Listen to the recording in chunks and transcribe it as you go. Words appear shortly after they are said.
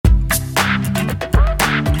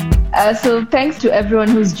So thanks to everyone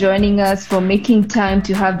who's joining us for making time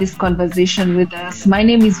to have this conversation with us. My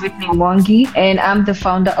name is Whitney Mwangi, and I'm the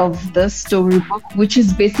founder of The Storybook, which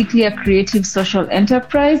is basically a creative social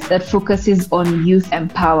enterprise that focuses on youth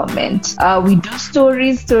empowerment. We do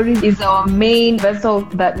stories. Stories is our main vessel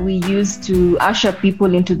that we use to usher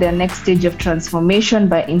people into their next stage of transformation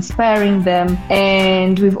by inspiring them.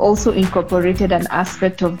 And we've also incorporated an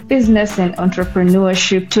aspect of business and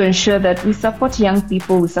entrepreneurship to ensure that we support young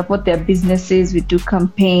people, we support their businesses, we do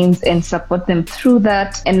campaigns and support them through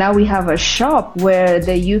that. And now we have a shop where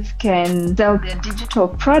the youth can sell their digital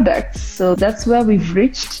products. So that's where we've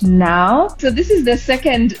reached now. So this is the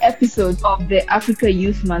second episode of the Africa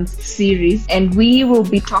Youth Month series, and we will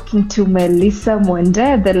be talking to Melissa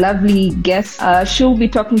Mwende, the lovely guest. She'll be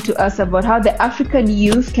talking to us about how the African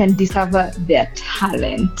youth can discover their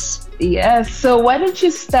talent. Yes. So why don't you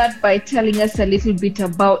start by telling us a little bit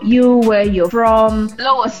about you, where you're from,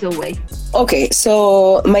 blow us away. Okay,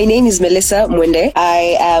 so my name is Melissa Mwende.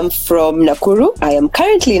 I am from Nakuru. I am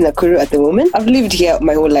currently in Nakuru at the moment. I've lived here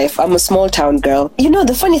my whole life. I'm a small town girl. You know,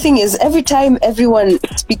 the funny thing is, every time everyone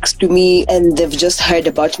speaks to me and they've just heard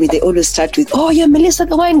about me, they always start with, "Oh, you're Melissa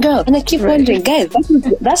the wine girl." And I keep wondering, guys,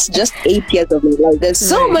 that's just 8 years of my life. There's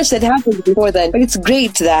so much that happened before that. But it's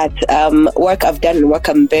great that work I've done and work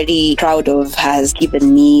I'm very proud of has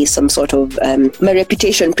given me some sort of, my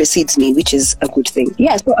reputation precedes me, which is a good thing.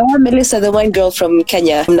 Yeah, so I am Melissa the wine girl from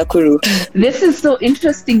Kenya, from Nakuru. This is so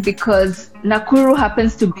interesting because Nakuru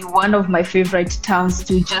happens to be one of my favorite towns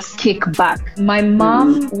to just kick back. My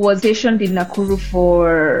mom was stationed in Nakuru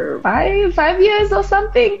for five years or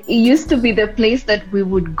something. It used to be the place that we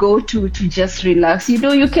would go to just relax. You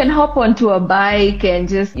know, you can hop onto a bike and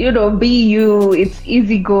just, you know, be you. It's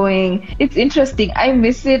easy going. It's interesting. I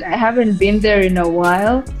miss it. I haven't been there in a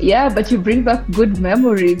while. Yeah, but you bring back good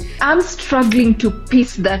memories. I'm struggling to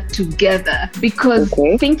piece that together because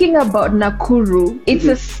thinking about Nakuru, it's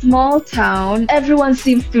a small town. Everyone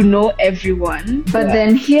seems to know everyone, but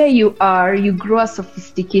then here you are, you grow a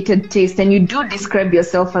sophisticated taste and you do describe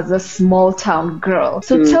yourself as a small town girl.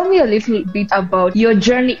 So tell me a little bit about your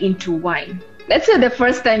journey into wine. Let's say the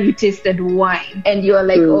first time you tasted wine and you're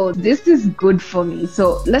like, oh, this is good for me.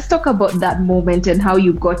 So let's talk about that moment and how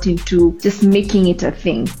you got into just making it a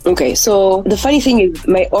thing. Okay, so the funny thing is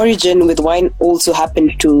my origin with wine also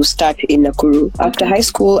happened to start in Nakuru. After high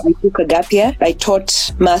school, I took a gap year. I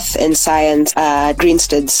taught math and science at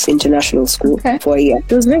Greenstead's International School for a year.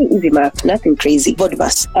 It was very easy math, nothing crazy.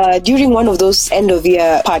 Bodmas. During one of those end of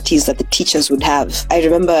year parties that the teachers would have, I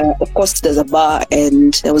remember, of course, there's a bar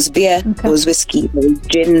and there was beer, there was whiskey, there was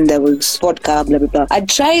gin, there was vodka, blah, blah, blah. I'd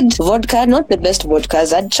tried vodka, not the best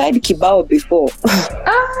vodkas. I'd tried Kibao before.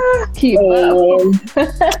 Kibao.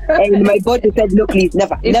 And my body said, no, please,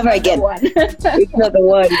 never again. It's not the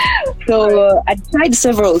one. So I tried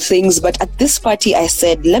several things, but at this party, I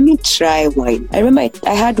said, let me try wine. I remember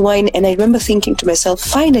I had wine and I remember thinking to myself,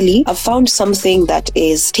 finally, I've found something that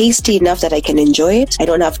is tasty enough that I can enjoy it. I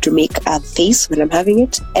don't have to make a face when I'm having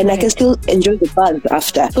it, and I can still enjoy the buzz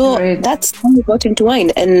after. So that's how I got into wine.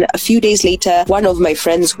 And a few days later, one of my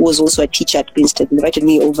friends who was also a teacher at Greenstead invited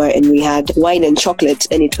me over and we had wine and chocolate,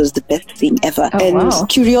 and it was the best thing ever.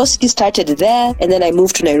 Curiosity started there, and then I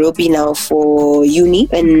moved to Nairobi now for uni.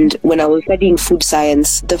 And when I was studying food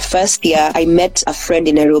science, the first year I met a friend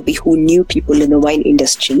in Nairobi who knew people in the wine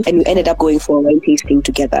industry, and we ended up going for a wine tasting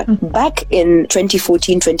together. Back in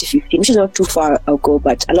 2014, 2015, which is not too far ago,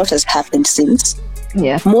 but a lot has happened since.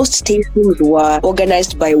 Yeah. Most tastings were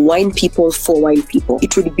organized by wine people for wine people.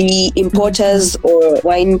 It would be importers or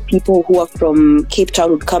wine people who are from Cape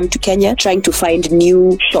Town would come to Kenya trying to find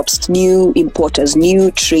new shops, new importers, new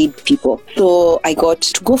trade people. So I got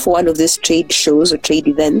to go for one of these trade shows or trade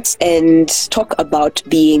events and talk about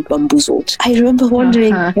being bamboozled. I remember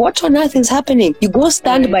wondering, what on earth is happening? You go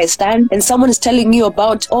stand by stand and someone is telling you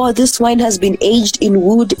about, oh, this wine has been aged in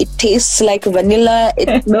wood. It tastes like vanilla.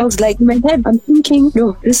 It smells like, in my head, I'm thinking,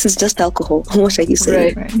 no, this is just alcohol. What are you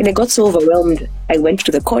saying? And I got so overwhelmed. I went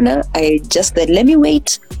to the corner. I just said, let me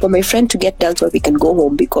wait for my friend to get done so we can go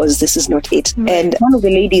home because this is not it. And one of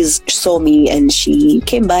the ladies saw me and she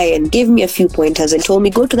came by and gave me a few pointers and told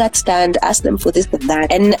me, go to that stand, ask them for this and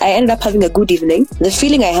that. And I ended up having a good evening. The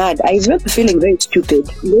feeling I had, I remember feeling very stupid.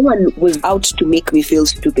 No one was out to make me feel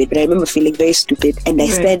stupid, but I remember feeling very stupid. And I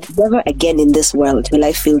said, never again in this world will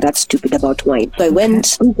I feel that stupid about wine. So I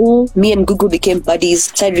went Google. Me and Google became buddies,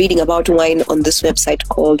 started reading about wine on this website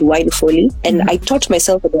called Wine Folly. And I taught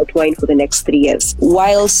myself about wine for the next 3 years,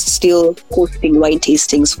 whilst still hosting wine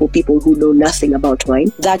tastings for people who know nothing about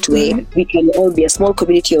wine. That way, we can all be a small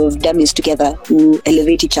community of dummies together who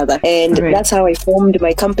elevate each other. And that's how I formed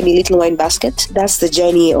my company. company, Little Wine Basket. That's the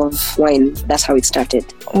journey of wine. That's how it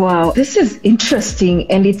started. Wow, this is interesting,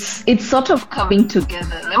 and it's sort of coming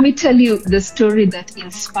together. Let me tell you the story that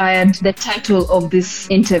inspired the title of this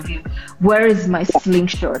interview. Where is my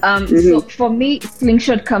slingshot? So for me,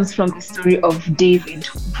 slingshot comes from the story of David,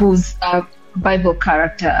 who's a Bible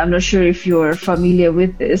character. I'm not sure if you're familiar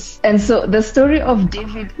with this. And so the story of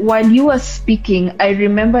David, while you were speaking, I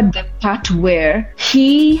remembered the part where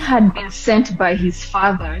he had been sent by his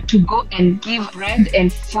father to go and give bread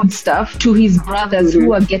and food stuff to his brothers who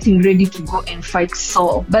were getting ready to go and fight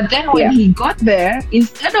Saul. But then when he got there,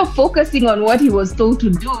 instead of focusing on what he was told to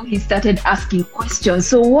do, he started asking questions.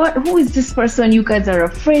 So who is this person you guys are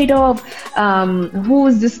afraid of? Who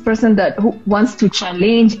is this person who wants to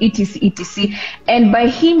challenge, etc., etc. And by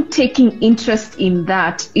him taking interest in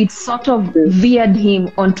that, it sort of veered him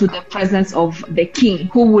onto the presence of the king,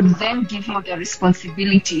 who would then give him the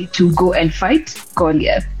responsibility to go and fight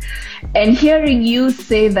Goliath. And hearing you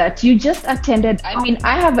say that you just attended,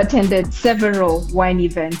 I have attended several wine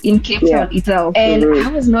events in Cape Town itself, and I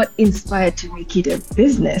was not inspired to make it a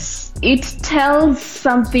business. It tells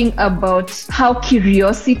something about how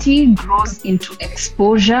curiosity grows into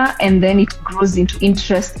exposure, and then it grows into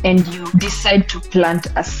interest, and you decide to plant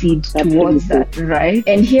a seed towards that, right?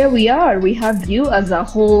 And here we are. We have you as a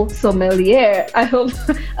whole sommelier. I hope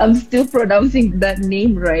I'm still pronouncing that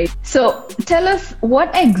name right. So tell us, what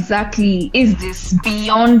exactly is this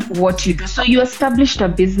beyond what you do? So you established a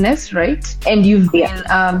business, right? And you've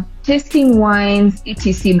been tasting wines,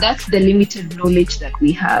 etc. That's the limited knowledge that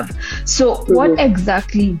we have. So what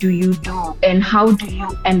exactly do you do, and how do you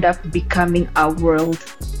end up becoming a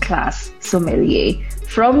world-class sommelier?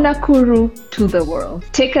 From Nakuru to the world.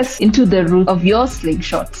 Take us into the root of your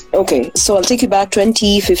slingshot. Okay, so I'll take you back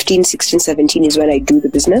 2015, 16, 17 is when I do the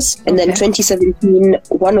business. And then 2017,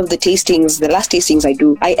 one of the last tastings I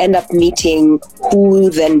do, I end up meeting who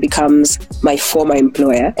then becomes my former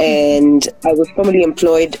employer. And I was formerly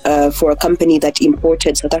employed for a company that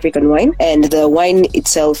imported South African wine. And the wine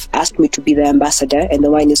itself asked me to be the ambassador, and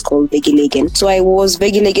the wine is called Vegilegen. So I was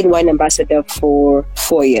Vegilegen wine ambassador for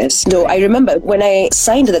 4 years. So I remember when I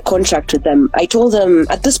signed the contract with them, I told them,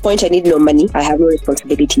 at this point I need no money, I have no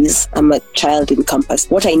responsibilities, I'm a child in campus.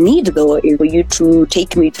 What I need though is for you to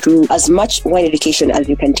take me through as much wine education as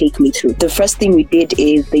you can take me through. The first thing we did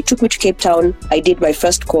is they took me to Cape Town. I did my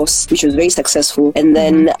first course, which was very successful, and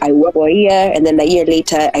then I worked for a year, and then a year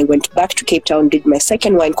later I went back to Cape Town, did my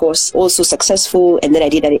second wine course, also successful, and then I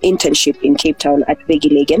did an internship in Cape Town at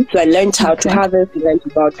Vegilegen. So I learned how to harvest, learned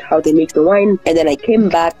about how they make the wine, and then I came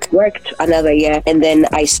back, worked another year, and then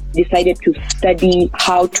I decided to study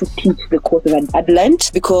how to teach the course that I'd learned,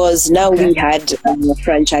 because now we had a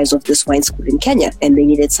franchise of this wine school in Kenya, and they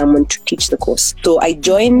needed someone to teach the course. So I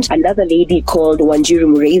joined another lady called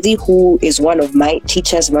Wanjiru Murezi, who is one of my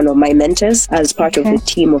teachers, one of my mentors, as part of the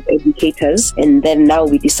team of educators. And then now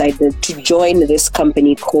we decided to join this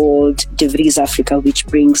company called De Vries Africa, which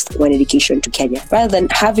brings wine education to Kenya, rather than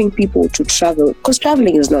having people to travel, because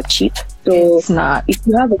traveling is not cheap. So it's not. If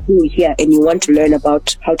you have a goal here and you want to learn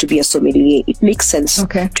about how to be a sommelier, it makes sense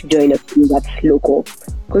to join a school that's local.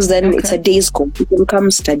 Because then it's a day's course. You can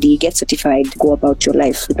come study, get certified, go about your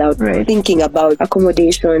life without thinking about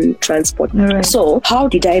accommodation, transport. So how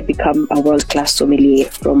did I become a world-class sommelier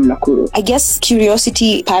from Nakuru? I guess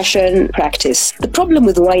curiosity, passion, practice. The problem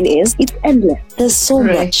with wine is it's endless. There's so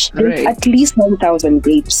much. There's at least 1,000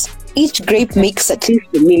 grapes. Each grape makes at least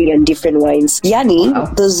 1 million different wines. Yani,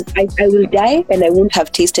 I will die and I won't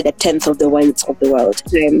have tasted a tenth of the wines of the world.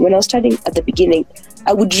 When I was studying at the beginning,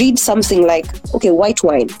 I would read something like, white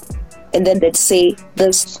wine. And then they'd say,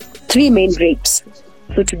 there's 3 main grapes.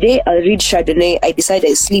 So today I'll read Chardonnay. I decide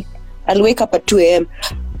I sleep. I'll wake up at 2 a.m.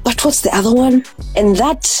 But what's the other one? And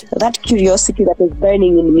that curiosity that was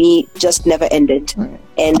burning in me just never ended.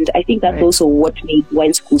 And I think that's also what made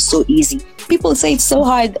wine school so easy. People say it's so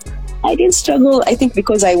hard. I didn't struggle, I think,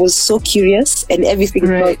 because I was so curious and everything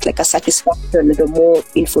felt like a satisfaction the more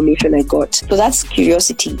information I got. So that's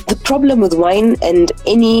curiosity. The problem with wine and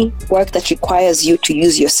any work that requires you to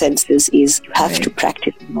use your senses is you have to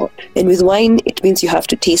practice a lot. And with wine, it means you have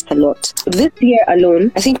to taste a lot. This year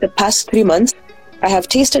alone, I think the past 3 months, I have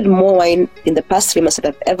tasted more wine in the past 3 months than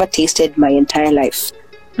I've ever tasted my entire life.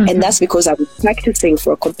 And that's because I was practicing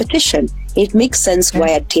for a competition. It makes sense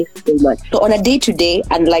why I taste so much. So on a day-to-day,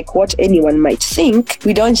 unlike what anyone might think,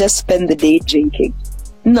 we don't just spend the day drinking.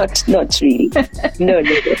 Not really. No.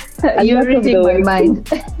 You're reading my mind.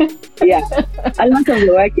 Yeah. A lot of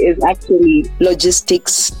the work is actually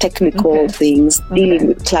logistics, technical things, dealing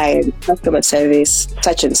with clients, customer service,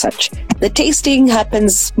 such and such. The tasting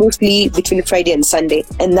happens mostly between Friday and Sunday.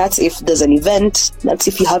 And that's if there's an event, that's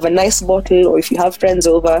if you have a nice bottle or if you have friends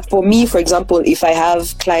over. For me, for example, if I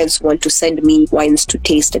have clients who want to send me wines to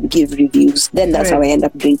taste and give reviews, then that's how I end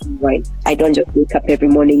up drinking wine. I don't just wake up every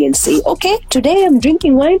morning and say, okay, today I'm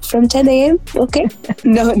drinking wine from 10 a.m. Okay.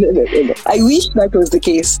 No. I wish that was the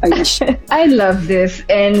case. I wish. I love this.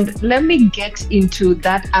 And let me get into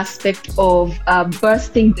that aspect of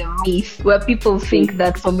bursting the myth where people think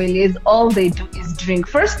that sommeliers, all they do is drink.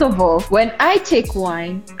 First of all, when I take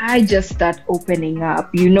wine, I just start opening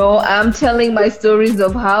up. You know, I'm telling my stories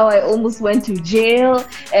of how I almost went to jail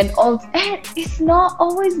and all. And it's not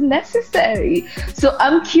always necessary. So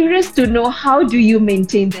I'm curious to know, how do you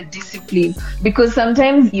maintain the discipline? Because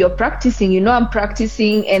sometimes you're practicing, I'm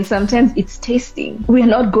practicing, and sometimes it's tasting. We're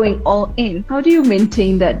not going all in. How do you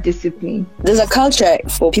maintain that discipline? There's a culture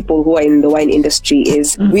for people who are in the wine industry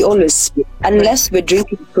is we always spit. Unless we're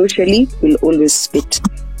drinking socially, we'll always spit.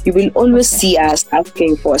 You will always see us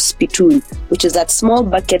asking for a spittoon, which is that small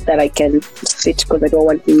bucket that I can spit because I don't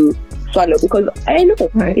want to swallow, because I know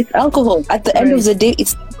it's alcohol. At the end of the day,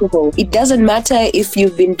 it's alcohol. It doesn't matter if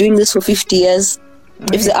you've been doing this for 50 years.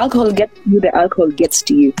 If the alcohol gets to you, the alcohol gets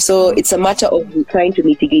to you. So it's a matter of trying to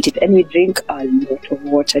mitigate it. And we drink a lot of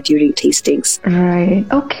water during tastings. Right.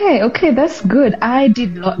 Okay, that's good. I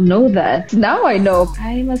did not know that. Now I know.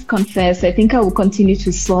 I must confess, I think I will continue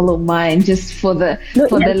to swallow mine just for the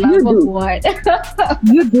love of wine.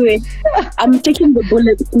 You do it. I'm taking the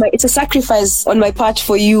bullet. It's a sacrifice on my part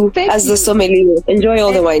for you. Thank you. The sommelier. Enjoy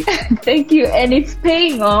all the wine. Thank you. And it's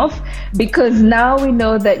paying off, because now we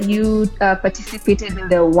know that you participated in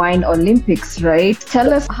the Wine Olympics, right?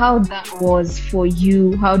 Tell us how that was for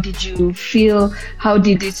you. How did you feel? How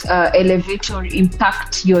did it elevate or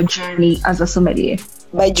impact your journey as a sommelier?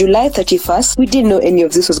 By July 31st, we didn't know any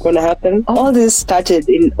of this was going to happen. All this started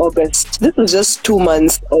in August. This was just 2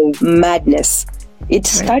 months of madness. It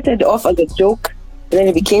started off as a joke, and then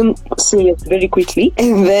it became serious very quickly.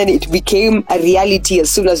 And then it became a reality as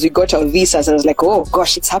soon as we got our visas. And I was like, oh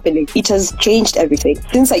gosh, it's happening. It has changed everything.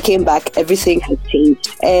 Since I came back, everything has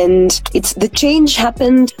changed. And the change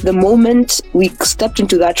happened the moment we stepped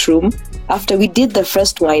into that room after we did the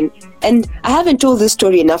first wine. And I haven't told this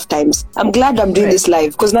story enough times. I'm glad I'm doing this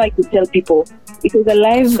live, because now I can tell people. It was a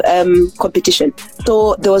live competition.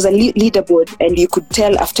 So there was a leaderboard, and you could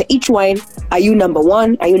tell after each wine, are you number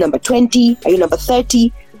 1? Are you number 20? Are you number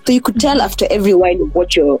 30? So you could tell after every wine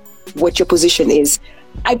what your position is.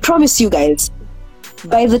 I promise you guys,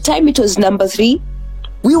 by the time it was number 3,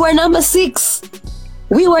 we were number 6.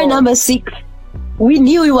 We were number 6. We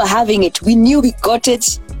knew we were having it. We knew we got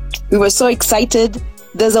it. We were so excited.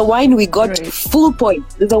 There's a wine we got full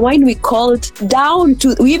points. There's a wine we called down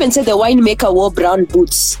to, we even said the winemaker wore brown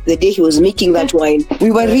boots the day he was making that wine.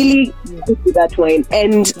 We were really good with that wine.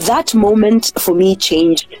 And that moment for me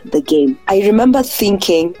changed the game. I remember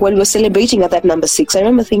thinking, when we were celebrating at that number 6, I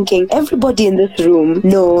remember thinking, everybody in this room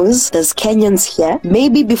knows there's Kenyans here.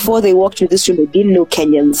 Maybe before they walked into this room, they didn't know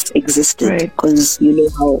Kenyans existed, because you know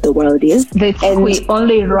how the world is. They think we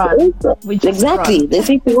only run. Exactly. They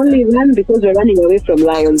think we only run because we're running away from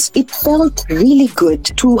lions. It felt really good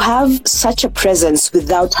to have such a presence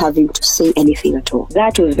without having to say anything at all.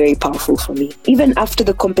 That was very powerful for me. Even after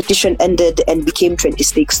the competition ended and became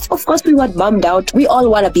 26th, of course we were bummed out. We all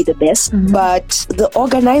want to be the best, but the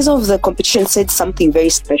organizer of the competition said something very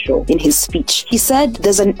special in his speech. He said,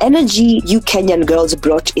 there's an energy you Kenyan girls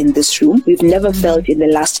brought in this room we've never felt in the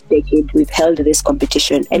last decade we've held this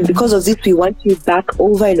competition, and because of this we want you back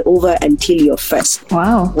over and over until you're first.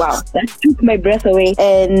 Wow, that took my breath away.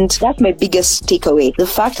 And that's my biggest takeaway. The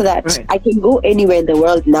fact that I can go anywhere in the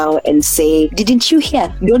world now and say, didn't you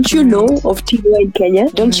hear? Don't you know of Tigwa in Kenya?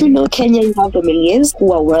 Don't you know Kenya have sommeliers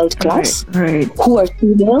who are world class, who are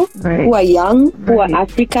female, who are young, who are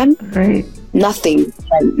African? Nothing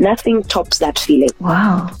tops that feeling.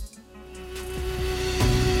 Wow.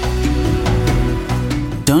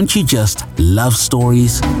 Don't you just love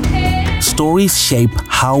stories? Stories shape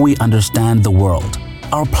how we understand the world,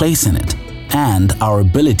 our place in it, and our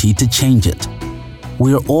ability to change it.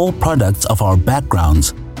 We are all products of our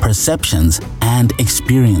backgrounds, perceptions, and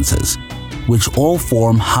experiences, which all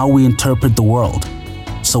form how we interpret the world.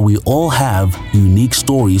 So we all have unique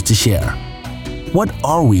stories to share. What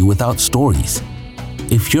are we without stories?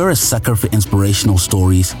 If you're a sucker for inspirational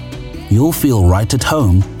stories, you'll feel right at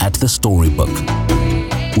home at The Storybook.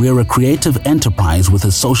 We're a creative enterprise with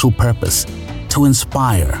a social purpose to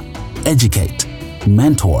inspire, educate,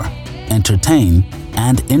 mentor, entertain,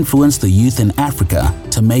 and influence the youth in Africa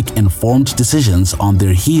to make informed decisions on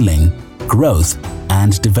their healing, growth,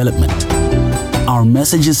 and development. Our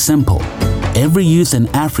message is simple. Every youth in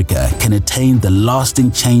Africa can attain the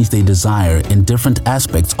lasting change they desire in different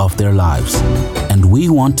aspects of their lives, and we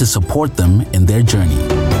want to support them in their journey.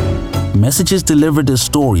 Messages delivered as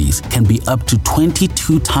stories can be up to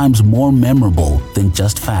 22 times more memorable than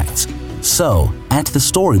just facts. So, at The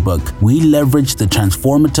Storybook, we leverage the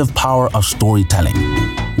transformative power of storytelling.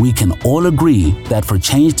 We can all agree that for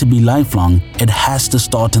change to be lifelong, it has to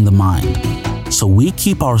start in the mind. So we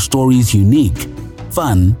keep our stories unique,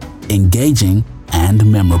 fun, engaging, and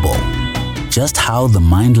memorable. Just how the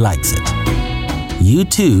mind likes it. You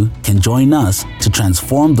too can join us to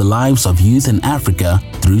transform the lives of youth in Africa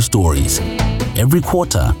through stories. Every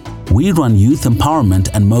quarter, we run youth empowerment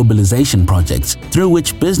and mobilization projects through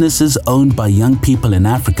which businesses owned by young people in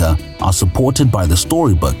Africa are supported by The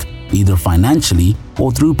Storybook, either financially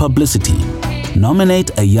or through publicity.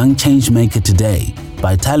 Nominate a young changemaker today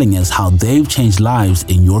by telling us how they've changed lives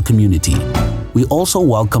in your community. We also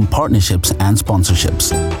welcome partnerships and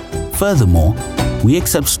sponsorships. Furthermore, we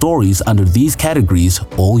accept stories under these categories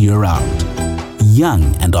all year round.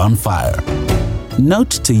 Young and on fire.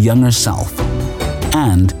 Note to younger self.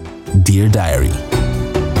 And Dear Diary.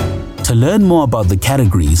 To learn more about the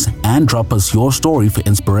categories and drop us your story for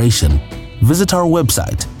inspiration, visit our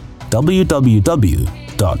website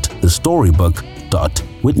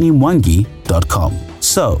www.thestorybook.whitneymwangi.com.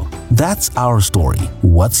 So, that's our story.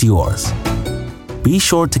 What's yours? Be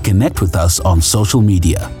sure to connect with us on social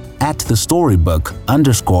media at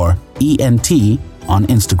thestorybook_ENT on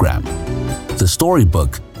Instagram, The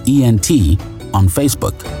Storybook ENT on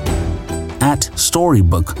Facebook, at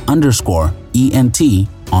Storybook_ENT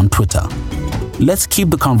on Twitter. Let's keep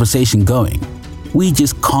the conversation going. We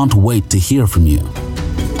just can't wait to hear from you.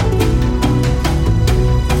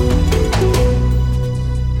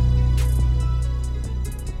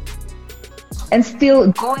 And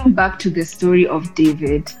still going back to the story of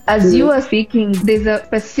David, as you were speaking, there's a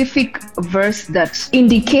specific verse that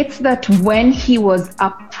indicates that when he was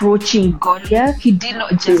approaching Goliath, he did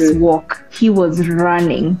not just walk, he was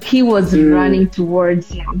running. He was running towards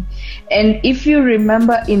him. And if you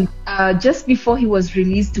remember, in just before he was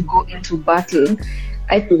released to go into battle,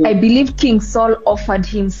 I believe King Saul offered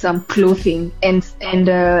him some clothing and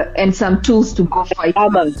some tools to go fight. I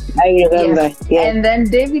remember. Yes. Yeah. And then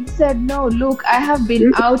David said, "No, look, I have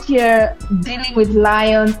been out here dealing with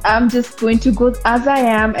lions. I'm just going to go as I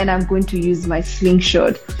am, and I'm going to use my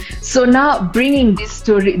slingshot." So now, bringing this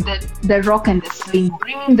story, the rock and the sling,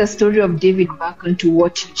 bringing the story of David back onto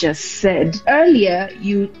what you just said earlier.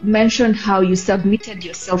 You mentioned how you submitted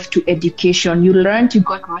yourself to education. You learned, you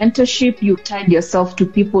got mentorship, you tied yourself to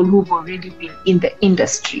people who've already been in the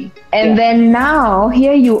industry. And then now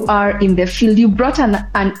here you are in the field. You brought an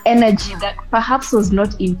energy that perhaps was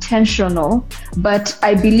not intentional, but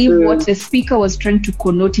I believe what the speaker was trying to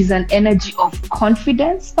connote is an energy of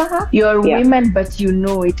confidence, perhaps. You're women, but you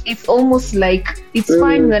know it. It's almost like it's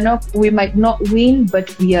fine, we might not win,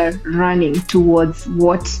 but we are running towards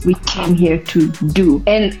what we came here to do.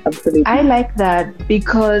 And I like that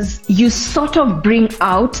because you sort of bring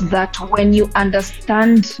out that when you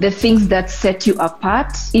understand the things that set you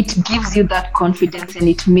apart, it gives you that confidence and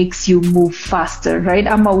it makes you move faster, right?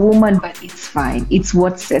 I'm a woman, but it's fine. It's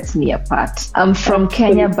what sets me apart. I'm from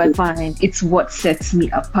Kenya, but fine. It's what sets me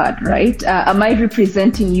apart, right? Am I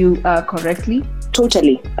representing you correctly?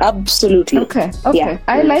 Totally. Absolutely. Okay. Yeah.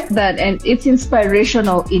 I like that. And it's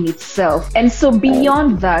inspirational in itself. And so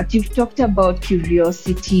beyond that, you've talked about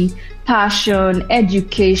curiosity, passion,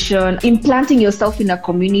 education, implanting yourself in a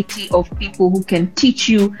community of people who can teach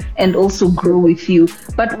you and also grow with you.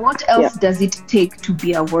 But what else does it take to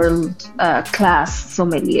be a world-class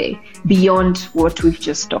sommelier beyond what we've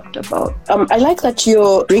just talked about? I like that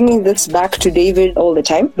you're bringing this back to David all the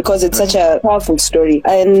time because it's such a powerful story.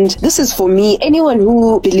 And this is for me, anyone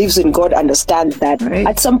who believes in God understands that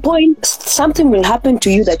at some point, something will happen to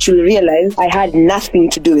you that you'll realize I had nothing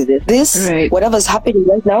to do with it. This, whatever's happening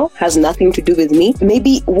right now, has nothing to do with me.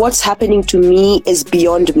 Maybe what's happening to me is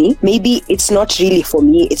beyond me. Maybe it's not really for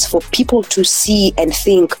me. It's for people to see and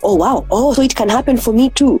think, oh wow, so it can happen for me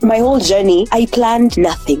too. My whole journey, I planned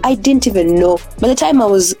nothing. I didn't even know. By the time I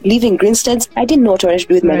was leaving Greenstead, I didn't know what I wanted to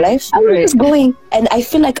do with my life. I was just going. And I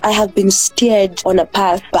feel like I have been steered on a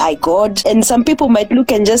path by God. And some people might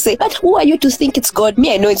look and just say, but who are you to think it's God?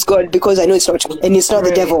 Me, I know it's God because I know it's not me. And it's not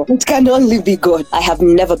the devil. It can only be God. I have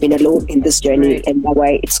never been alone in this journey. And that's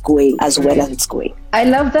why it's going going as well as it's going. I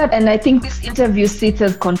love that. And I think this interview sits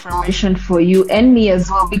as confirmation for you and me as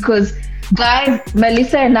well, because guys,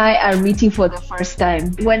 Melissa and I are meeting for the first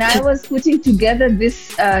time. When I was putting together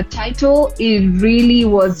this title, it really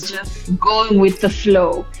was just going with the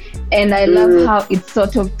flow. And I love how it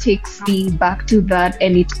sort of takes me back to that,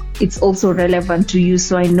 and it's also relevant to you.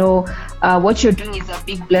 So I know what you're doing is a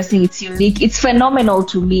big blessing. It's unique. It's phenomenal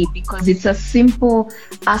to me because it's a simple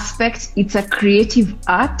aspect. It's a creative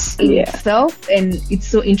art in itself, and it's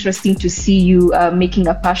so interesting to see you making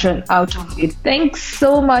a passion out of it. Thanks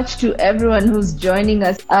so much to everyone who's joining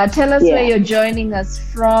us. Tell us where you're joining us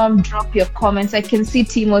from. Drop your comments. I can see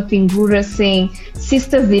Timothy Ngura saying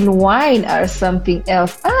Sisters in Wine are something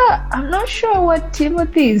else. I'm not sure what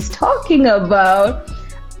Timothy is talking about.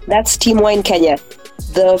 That's Team Wine Kenya.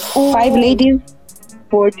 The 5 ladies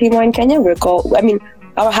for Team Wine Kenya,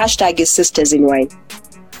 our hashtag is Sisters in Wine.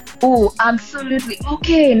 Oh, absolutely.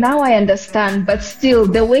 Okay, now I understand. But still,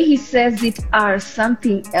 the way he says it are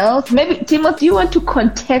something else. Maybe, Timothy, you want to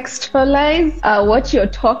contextualize what you're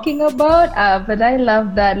talking about? But I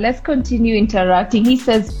love that. Let's continue interacting. He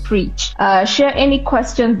says, preach. Share any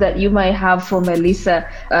questions that you might have for Melissa.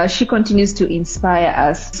 She continues to inspire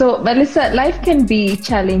us. So, Melissa, life can be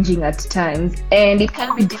challenging at times, and it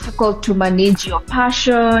can be difficult to manage your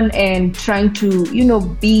passion and trying to,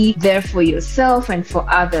 be there for yourself and for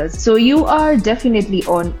others. So you are definitely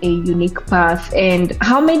on a unique path. And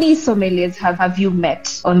how many sommeliers have you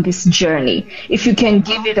met on this journey? If you can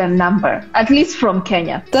give it a number, at least from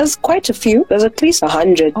Kenya. There's quite a few. There's at least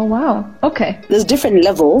 100. Oh, wow. Okay. There's different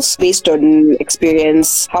levels based on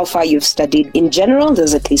experience, how far you've studied. In general,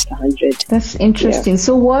 there's at least 100. That's interesting.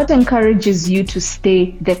 So what encourages you to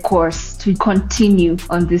stay the course, to continue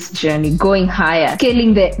on this journey, going higher,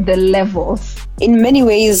 scaling the levels? In many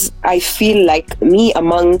ways, I feel like me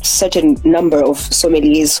among certain number of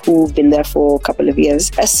sommeliers who've been there for a couple of years,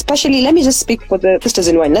 especially, let me just speak for the Sisters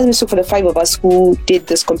in Wine. Let me speak for the 5 of us who did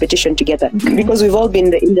this competition together. Okay. Because we've all been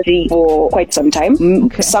in the industry for quite some time.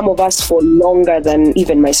 Okay. Some of us for longer than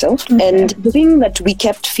even myself. Okay. And the thing that we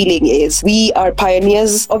kept feeling is we are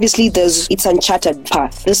pioneers. Obviously, it's uncharted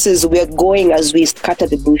path. We're going as we scatter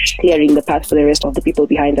the bush, clearing the path for the rest of the people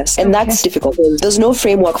behind us. And that's difficult. There's no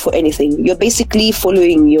framework for anything. You're basically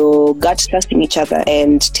following your gut, trusting each other,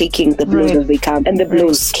 and taking the blows as they come. And the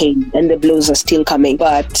blows came, and the blows are still coming.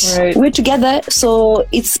 But we're together, so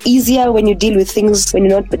it's easier when you deal with things when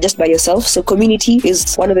you're not just by yourself. So community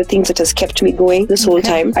is one of the things that has kept me going this whole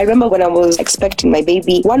time. I remember when I was expecting my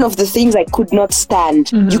baby, one of the things I could not stand.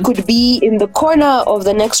 You could be in the corner of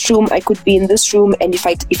the next room, I could be in this room, and if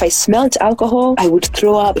I smelt alcohol, I would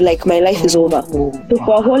throw up like my life is over. So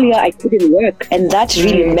for a whole year, I couldn't work, and that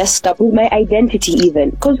really messed up with my identity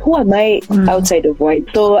even, because who am I outside of wine?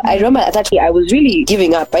 So I remember at that point I was really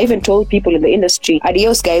giving up. I even told people in the industry,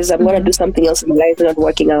 adios guys, I'm going to do something else in my life, not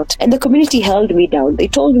working out. And the community held me down. They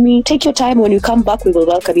told me, take your time, when you come back we will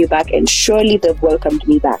welcome you back, and surely they've welcomed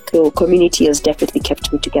me back. So community has definitely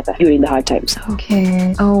kept me together during the hard times.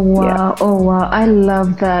 Okay. Oh wow. Oh wow. I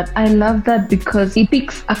love that because it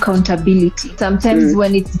takes accountability. Sometimes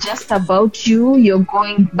when it's just about you, you're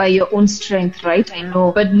going by your own strength, right? I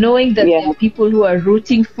know. But knowing that there are people who are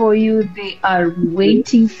rooting for you, they are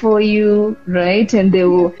waiting for you, right? And they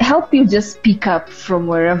will help you just pick up from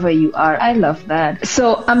wherever you are. I love that.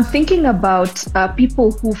 So I'm thinking about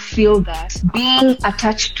people who feel that being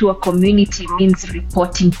attached to a community means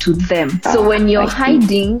reporting to them. So when you're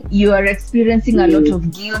hiding, you are experiencing a lot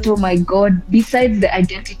of guilt. Oh my God. Besides the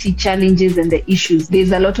identity challenges and the issues,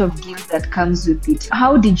 there's a lot of guilt that comes with it.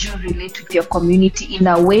 How did you relate with your community in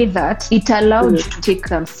a way that it allowed you to take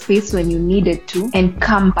some space when you needed to and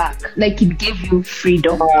come back? Like it gave you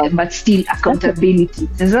freedom, but still accountability.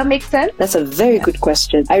 Does that make sense? That's a very good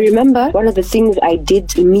question. I remember one of the things I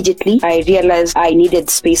did immediately, I realized I needed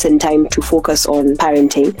space and time to focus on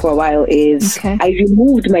parenting for a while, is I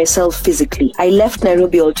removed myself physically. I left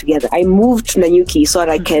Nairobi altogether. I moved to Nanyuki so that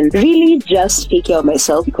I can really just take care of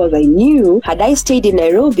myself, because I knew had I stayed in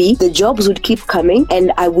Nairobi, the jobs would keep coming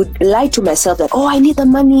and I would lie to myself that, I need the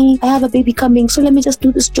money, I have a baby coming, so let me just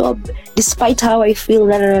do this job despite how I feel.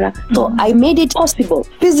 So I made it possible,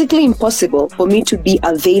 physically impossible, for me to be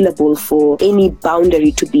available for any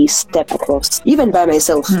boundary to be stepped across, even by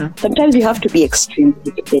myself. Sometimes you have to be extreme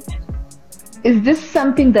with it. Is this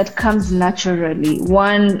something that comes naturally?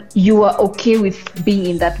 One, you are okay with being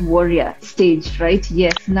in that warrior stage, right?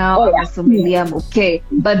 Yes, now I'm a sommelier, I'm okay.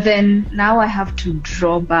 But then now I have to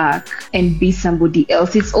draw back and be somebody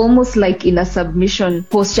else. It's almost like in a submission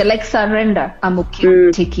posture, like surrender. I'm okay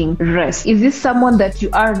with taking rest. Is this someone that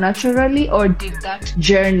you are naturally, or did that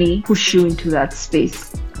journey push you into that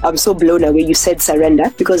space? I'm so blown away you said surrender,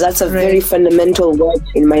 because that's a very fundamental word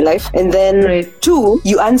in my life. And then 2,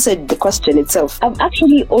 you answered the question itself. I've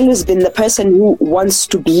actually always been the person who wants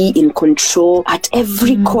to be in control at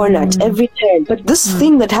every corner, at every turn. But this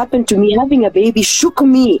thing that happened to me, having a baby, shook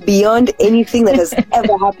me beyond anything that has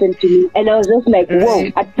ever happened to me. And I was just like,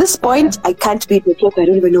 whoa, at this point, I can't be in control. I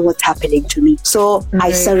don't even know what's happening to me. So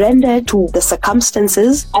I surrendered to the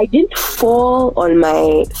circumstances. I didn't fall on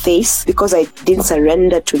my face because I didn't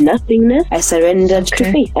surrender to nothingness. I surrendered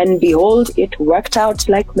to faith. And behold, it worked out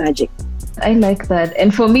like magic. I like that.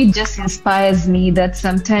 And for me, it just inspires me that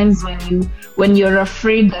sometimes when you're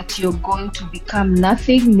afraid that you're going to become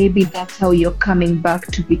nothing, maybe that's how you're coming back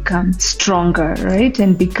to become stronger, right?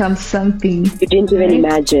 And become something you didn't even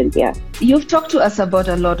imagine. Yeah. You've talked to us about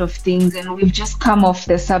a lot of things, and we've just come off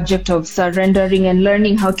the subject of surrendering and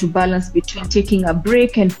learning how to balance between taking a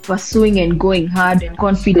break and pursuing and going hard and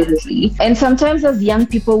confidently. And sometimes as young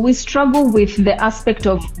people, we struggle with the aspect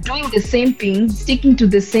of doing the same thing, sticking to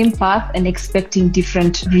the same path and expecting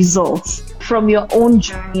different results. From your own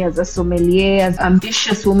journey as a sommelier, as an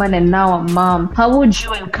ambitious woman and now a mom, how would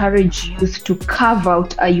you encourage youth to carve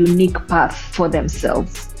out a unique path for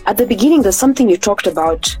themselves? At the beginning, there's something you talked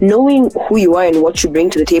about, knowing who you are and what you bring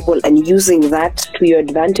to the table and using that to your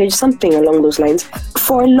advantage, something along those lines.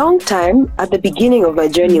 For a long time, at the beginning of my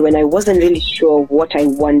journey, when I wasn't really sure what I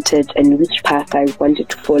wanted and which path I wanted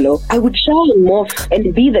to follow, I would try and morph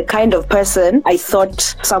and be the kind of person I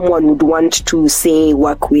thought someone would want to, say,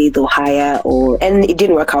 work with or hire, and it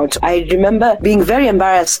didn't work out. I remember being very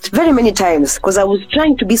embarrassed very many times because I was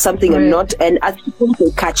trying to be something I'm not, and at people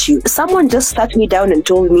will catch you. Someone just sat me down and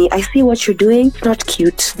told me, I see what you're doing, not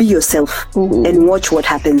cute, be yourself and watch what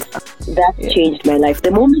happens. That changed my life. The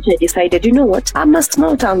moment I decided, you know what, I'm a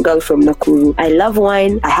small town girl from Nakuru. I love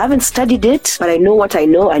wine. I haven't studied it, but I know what I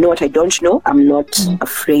know. I know what I don't know. I'm not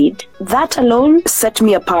afraid. That alone set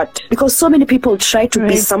me apart, because so many people try to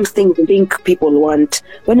be something they think people want,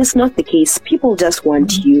 when it's not the case. People just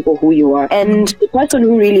want you for who you are. And the person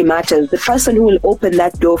who really matters, the person who will open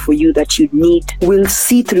that door for you that you need, will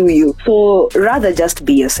see through you. So rather just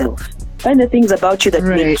be yourself. Find the things about you that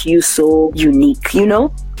make you so unique, you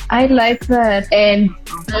know? I like that. And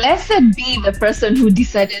blessed be the person who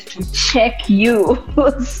decided to check you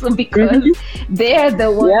so because they are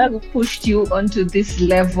the one who pushed you onto this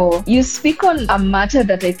level. You speak on a matter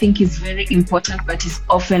that I think is very important but is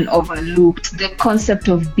often overlooked, the concept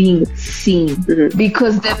of being seen.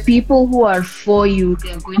 Because the people who are for you,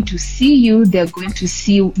 they're going to see you, they're going to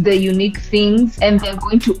see the unique things, and they're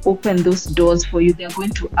going to open those doors for you. They're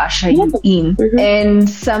going to usher you in. And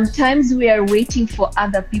sometimes we are waiting for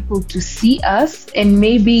other people to see us, and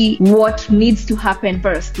maybe what needs to happen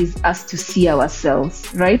first is us to see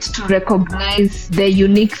ourselves, right? To recognize the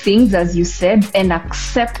unique things, as you said, and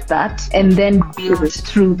accept that, and then build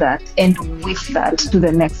through that and with that to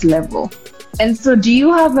the next level. And so do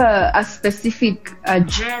you have a specific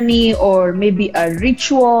journey or maybe a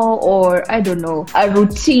ritual or, I don't know, a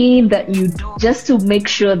routine that you do just to make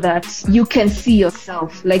sure that you can see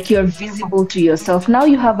yourself, like you're visible to yourself? Now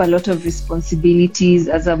you have a lot of responsibilities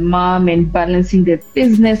as a mom and balancing the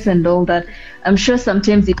business and all that. I'm sure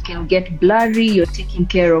sometimes it can get blurry. You're taking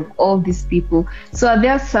care of all these people. So are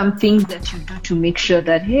there some things that you do to make sure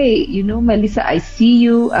that, hey, you know, Melissa, I see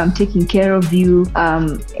you, I'm taking care of you,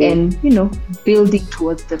 and, you know, building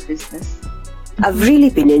towards the business? I've really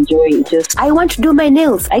been enjoying just, I want to do my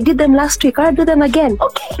nails. I did them last week. I'll do them again.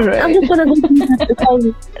 Okay. I'm just going to go do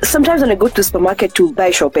that. Sometimes when I go to the supermarket to buy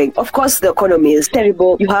shopping, of course, the economy is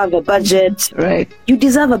terrible. You have a budget. Right. You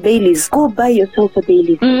deserve a Baileys. Go buy yourself a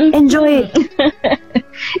Baileys. Enjoy it.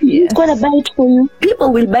 It's going to buy it for you.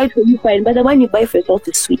 People will buy it for you fine, but the one you buy for yourself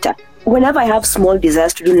is sweeter. Whenever I have small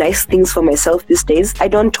desires to do nice things for myself these days, I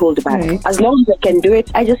don't hold back. As long as I can do it,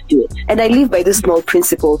 I just do it. And I live by this small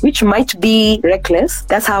principle, which might be reckless.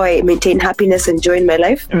 That's how I maintain happiness and joy in my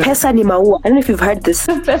life. Pesa ni maua. I don't know if you've heard this.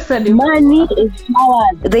 Money is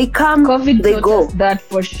flowers. They come, COVID they go. That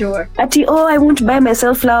for sure. Ati, I want to buy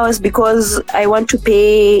myself flowers because I want to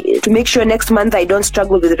pay to make sure next month I don't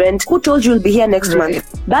struggle with rent. Who told you you'll be here next month?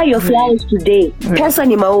 Buy your flowers today. Pesa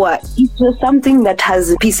ni maua. It's just something that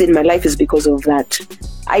has peace in my life is because of that.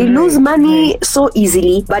 I lose money so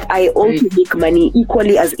easily, but I also make money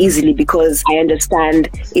equally as easily because I understand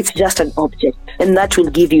it's just an object, and that will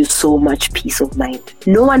give you so much peace of mind.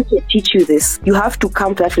 No one can teach you this. You have to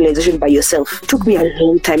come to that realization by yourself. It took me a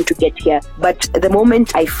long time to get here, but the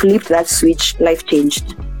moment I flipped that switch, life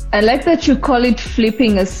changed. I like that you call it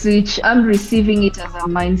flipping a switch. I'm receiving it as a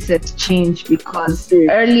mindset change because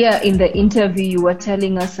earlier in the interview, you were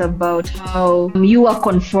telling us about how you are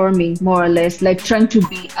conforming more or less, like trying to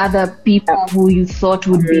be other people who you thought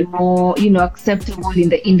would be more, acceptable in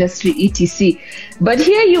the industry, etc. But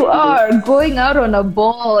here you are going out on a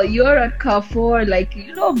ball. You're at Carrefour, like,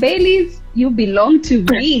 Baileys, you belong to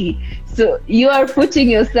me. So you are putting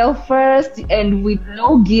yourself first and with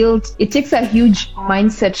no guilt. It takes a huge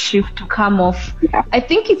mindset shift to come off. Yeah. I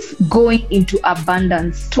think it's going into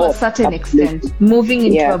abundance to a certain extent, moving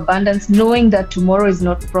into abundance, knowing that tomorrow is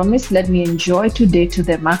not promised. Let me enjoy today to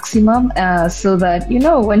the maximum so that,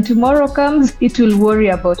 when tomorrow comes, it will worry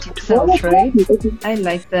about itself, right? I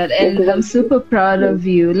like that. And I'm super proud of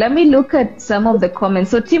you. Let me look at some of the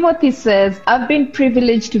comments. So Timothy says, I've been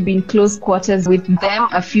privileged to be in close quarters with them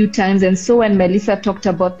a few times. And so when Melissa talked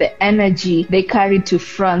about the energy they carried to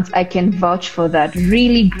France, I can vouch for that.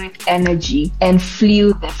 Really great energy and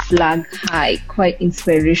flew the flag high. Quite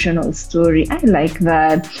inspirational story. I like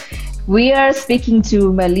that. We are speaking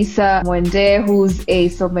to Melissa Mwende, who's a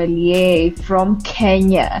sommelier from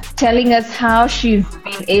Kenya, telling us how she's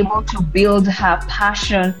been able to build her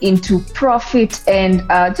passion into profit and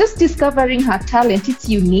just discovering her talent. It's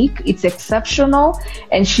unique, it's exceptional,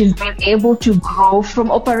 and she's been able to grow from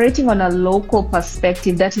operating on a local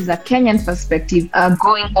perspective, that is a Kenyan perspective,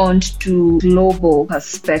 going on to global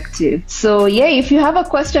perspective. So if you have a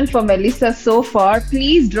question for Melissa so far,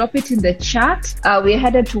 please drop it in the chat. We're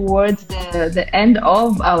headed towards the end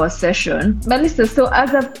of our session. Melissa, so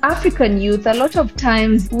as an African youth, a lot of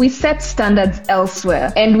times we set standards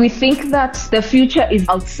elsewhere and we think that the future is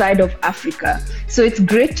outside of Africa. So it's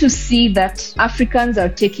great to see that Africans are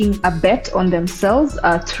taking a bet on themselves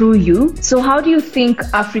through you. So how do you think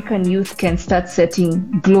African youth can start setting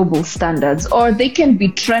global standards, or they can be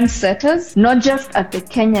trendsetters, not just at the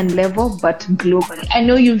Kenyan level, but globally? I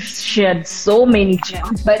know you've shared so many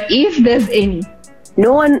gems, but if there's any.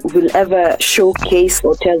 No one will ever showcase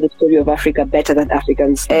or tell the story of Africa better than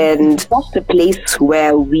Africans. And that's the place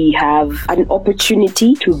where we have an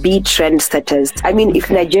opportunity to be trendsetters. I mean, if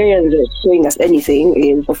Nigerians are showing us anything,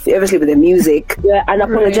 is obviously with the music,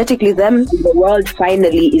 unapologetically them, the world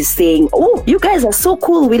finally is saying, oh, you guys are so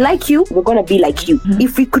cool, we like you, we're going to be like you.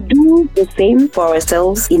 If we could do the same for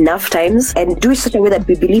ourselves enough times and do it such a way that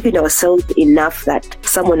we believe in ourselves enough that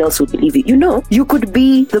someone else will believe it. You could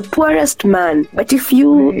be the poorest man, but if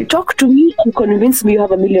you talk to me and convince me you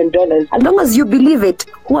have $1 million, as long as you believe it,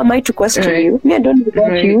 who am I to question you? Me, I don't know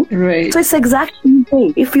about you. So it's exactly the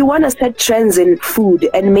thing. If you want to set trends in food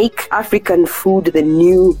and make African food the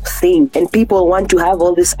new thing, and people want to have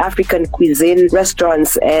all this African cuisine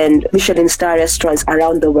restaurants and Michelin star restaurants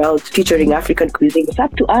around the world featuring African cuisine, it's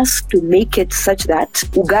up to us to make it such that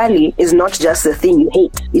ugali is not just the thing you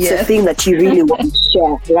hate. It's a thing that you really want to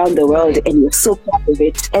share around the world, and you're so proud of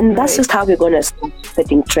it. And that's just how we're going to start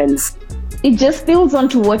setting trends. It just builds on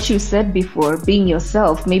to what you said before, being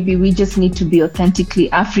yourself. Maybe we just need to be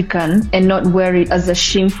authentically African and not wear it as a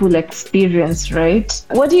shameful experience, right?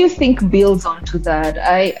 What do you think builds onto that?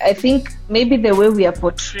 I think maybe the way we are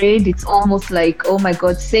portrayed, it's almost like, oh my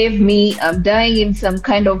God, save me, I'm dying in some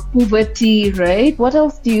kind of poverty, right? What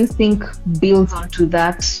else do you think builds onto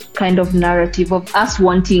that kind of narrative of us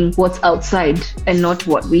wanting what's outside and not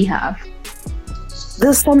what we have?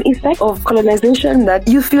 There's some effect of colonization that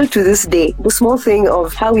you feel to this day. The small thing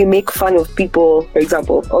of how we make fun of people, for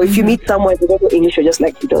example, or if you meet someone who doesn't know English, you're just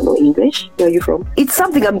like, you don't know English? Where are you from? It's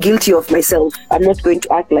something I'm guilty of myself. I'm not going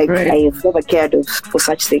to act like I've never cared for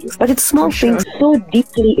such things. But it's small things so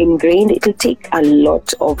deeply ingrained, it'll take a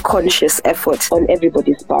lot of conscious effort on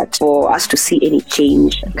everybody's part for us to see any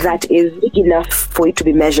change that is big enough for it to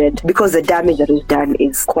be measured, because the damage that was done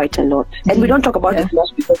is quite a lot. And we don't talk about it much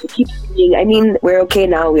because we keep saying, I mean, we're okay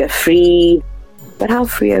now, we are free. But how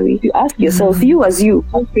free are we? You ask yourself, you as you,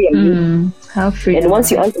 how free are you? How free? And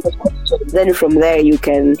once you answer that question, then from there you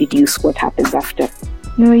can deduce what happens after.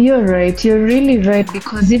 No, you're right. You're really right,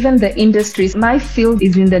 because even the industries, my field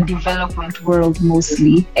is in the development world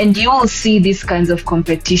mostly, and you will see these kinds of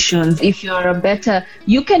competitions. If you're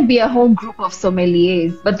you can be a whole group of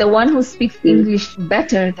sommeliers, but the one who speaks English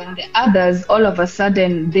better than the others, all of a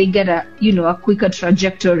sudden they get a quicker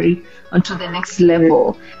trajectory onto the next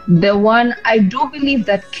level. The one, I do believe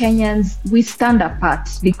that Kenyans, we stand apart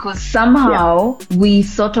because somehow we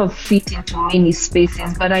sort of fit into many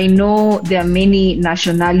spaces, but I know there are many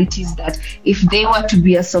nationalities that if they were to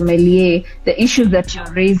be a sommelier, the issues that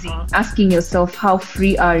you're raising, asking yourself, how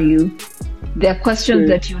free are you? there are questions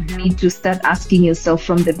that you need to start asking yourself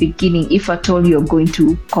from the beginning, if at all you're going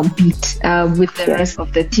to compete with the rest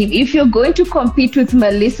of the team. If you're going to compete with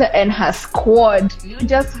Melissa and her squad, you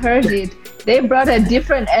just heard it. They brought a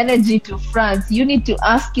different energy to France. You need to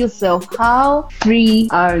ask yourself, how free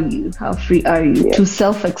are you? How free are you to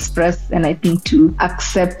self-express and I think to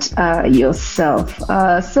accept yourself?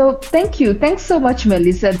 So thank you. Thanks so much,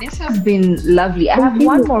 Melissa. This has been lovely. I have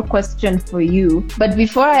one more question for you. But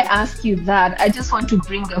before I ask you that, I just want to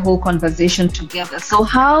bring the whole conversation together. So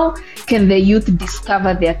how can the youth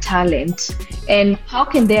discover their talent? And how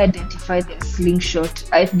can they identify their slingshot?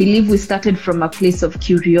 I believe we started from a place of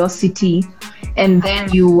curiosity, and then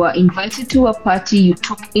you were invited to a party, you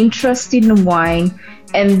took interest in wine,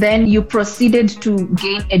 and then you proceeded to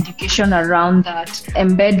gain education around that,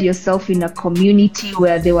 embed yourself in a community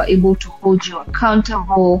where they were able to hold you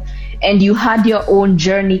accountable, and you had your own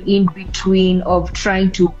journey in between of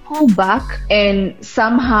trying to pull back and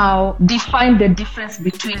somehow define the difference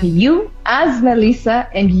between you as Melissa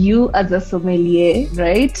and you as a sommelier,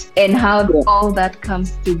 right? And how all that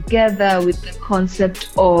comes together with the concept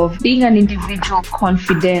of being an individual,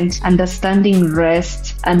 confident, understanding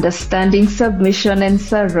rest, understanding submission and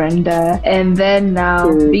surrender, and then now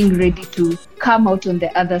being ready to come out on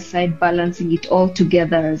the other side, balancing it all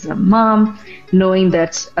together as a mom, knowing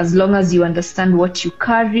that as long as you understand what you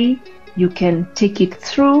carry, you can take it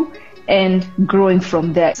through and growing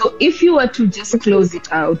from there. So if you were to just close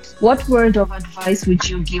it out, what word of advice would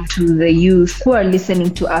you give to the youth who are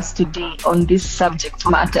listening to us today on this subject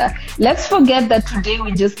matter? Let's forget that today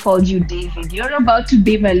we just called you David. You're about to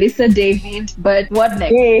be Melissa David, but what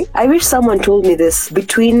next? Hey, I wish someone told me this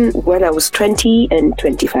between when I was 20 and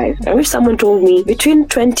 25. I wish someone told me between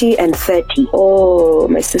 20 and 30. Oh,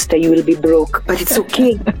 my sister, you will be broke, but it's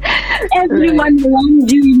okay. Everyone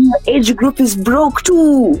around you in your age group is broke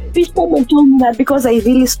too. Someone told me that because I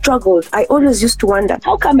really struggled. I always used to wonder,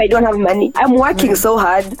 how come I don't have money? I'm working so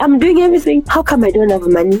hard. I'm doing everything. How come I don't have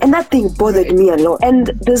money? And that thing bothered me a lot. And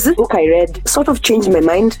there's this book I read, sort of changed my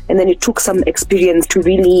mind. And then it took some experience to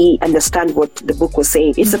really understand what the book was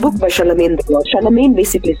saying. It's a book by Charlemagne the God. Charlemagne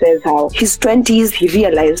basically says how his 20s, he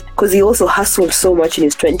realized, because he also hustled so much in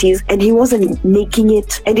his 20s, and he wasn't making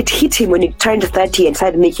it. And it hit him when he turned 30 and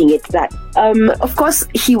started making it that. Of course,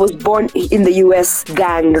 he was born in the US,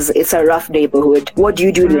 gangs. It's a rough neighborhood. What do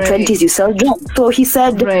you do in your 20s? You sell drugs. So he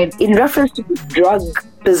said, in reference to the drug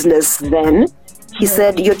business then, he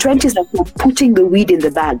said, your 20s are for putting the weed in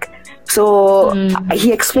the bag. So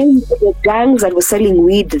he explained that the gangs that were selling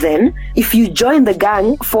weed then, if you join the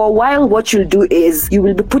gang, for a while what you'll do is you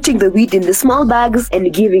will be putting the weed in the small bags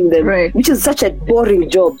and giving them, which is such a boring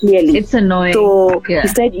job, clearly. It's annoying. So he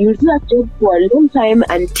said you'll do that job for a long time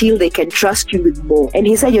until they can trust you with more. And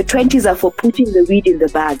he said your 20s are for putting the weed in the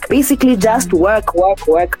bag. Basically just work.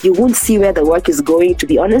 You won't see where the work is going, to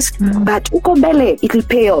be honest. But uko mbele, it'll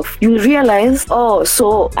pay off. You'll realize, oh,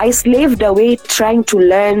 so I slaved away trying to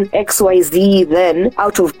learn XYZ, then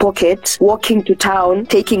out of pocket, walking to town,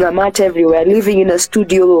 taking a mat everywhere, living in a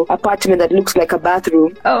studio apartment that looks like a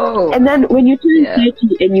bathroom. And then when you turn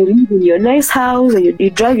 30 and you live in your nice house and you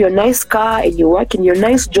drive your nice car and you work in your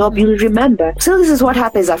nice job, you'll remember. So this is what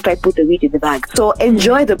happens after I put the weed in the bag. So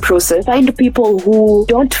enjoy the process. Find people who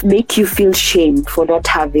don't make you feel shame for not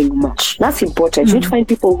having much. That's important. You need to find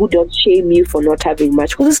people who don't shame you for not having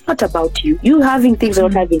much, because it's not about you. You having things or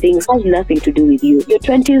not having things has nothing to do with you. Your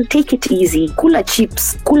 20s, take it easy. Kula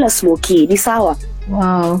chips, kula smoky, ni sawa.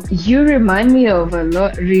 Wow, you remind me of a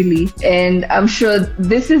lot, really. And I'm sure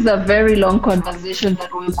this is a very long conversation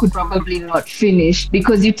that we could probably not finish,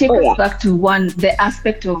 because you take us back to the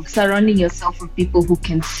aspect of surrounding yourself with people who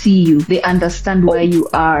can see you. They understand where you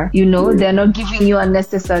are. You know, they're not giving you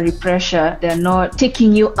unnecessary pressure. They're not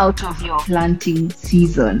taking you out of your planting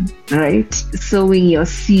season, right? Sowing your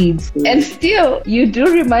seeds. And still, you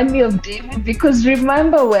do remind me of David, because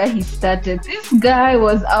remember where he started. This guy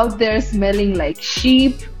was out there smelling like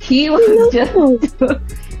sheep. He was just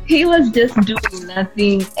doing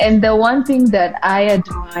nothing. And the one thing that I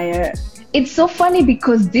admire, it's so funny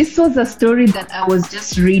because this was a story that I was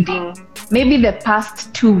just reading maybe the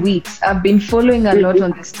past 2 weeks. I've been following a lot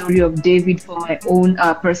on the story of David for my own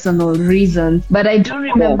personal reasons. But I do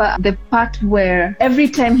remember the part where every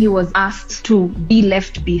time he was asked to be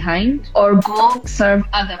left behind or go serve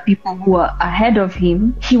other people who are ahead of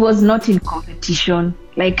him, he was not in competition,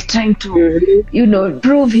 like trying to,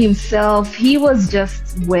 prove himself. He was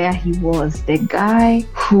just where he was, the guy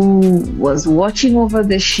who was watching over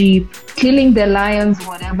the sheep, killing the lions,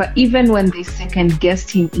 whatever. Even when they second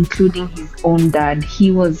guessed him, including his own dad,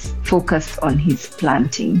 he was focused on his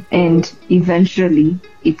planting, and eventually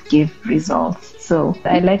it gave results. So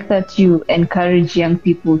I like that you encourage young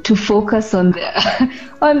people to focus on their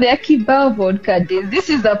Kibao vodka days. This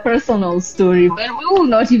is a personal story, but we will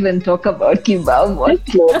not even talk about Kibao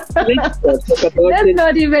vodka. Let's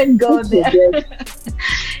not even go there.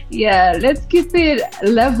 Yeah, let's keep it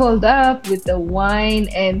leveled up with the wine.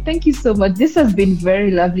 And thank you so much. This has been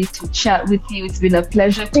very lovely to chat with you. It's been a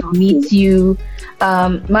pleasure to meet you.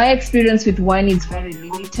 My experience with wine is very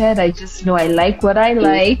limited. I just know I like what I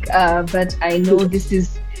like, but I know this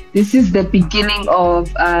is the beginning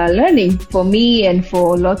of learning for me and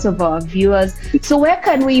for lots of our viewers. So where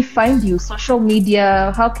can we find you? Social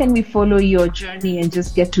media? How can we follow your journey and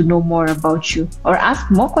just get to know more about you or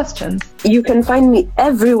ask more questions? You can find me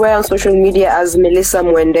everywhere on social media as Melissa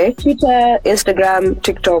Mwende. Twitter, Instagram,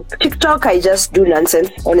 TikTok. TikTok, I just do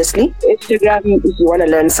nonsense, honestly. Instagram, if you want to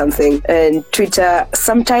learn something. And Twitter,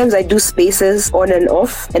 sometimes I do spaces on and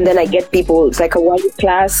off. And then I get people, it's like a wine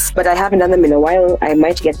class, but I haven't done them in a while. I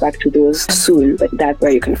might get back to those soon, but that's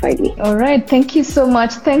where you can find me. All right. Thank you so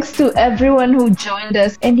much. Thanks to everyone who joined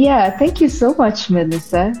us. And yeah, thank you so much,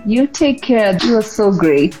 Melissa. You take care. You were so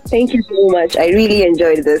great. Thank you so much. I really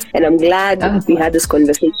enjoyed this, and I'm glad we had this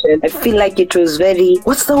conversation. I feel like it was very,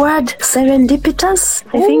 what's the word? Serendipitous,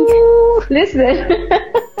 I think. Ooh, listen.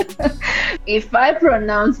 If I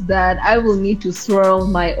pronounce that, I will need to swirl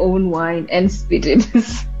my own wine and spit it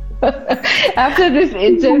after this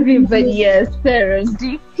interview. But yes,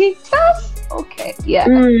 serendipitous. Okay, yeah.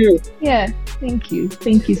 Yeah, thank you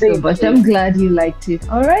so much. I'm glad you liked it.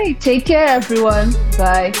 All right, take care, everyone.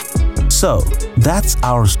 Bye. So that's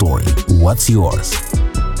our story. What's yours?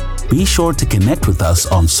 Be sure to connect with us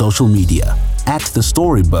on social media at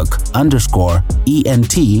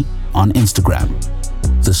thestorybook_ENT on Instagram,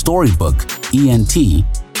 The Storybook ENT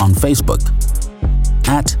on Facebook,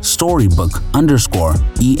 at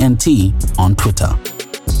Storybook_ENT on Twitter.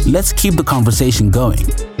 Let's keep the conversation going.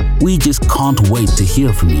 We just can't wait to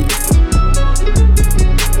hear from you.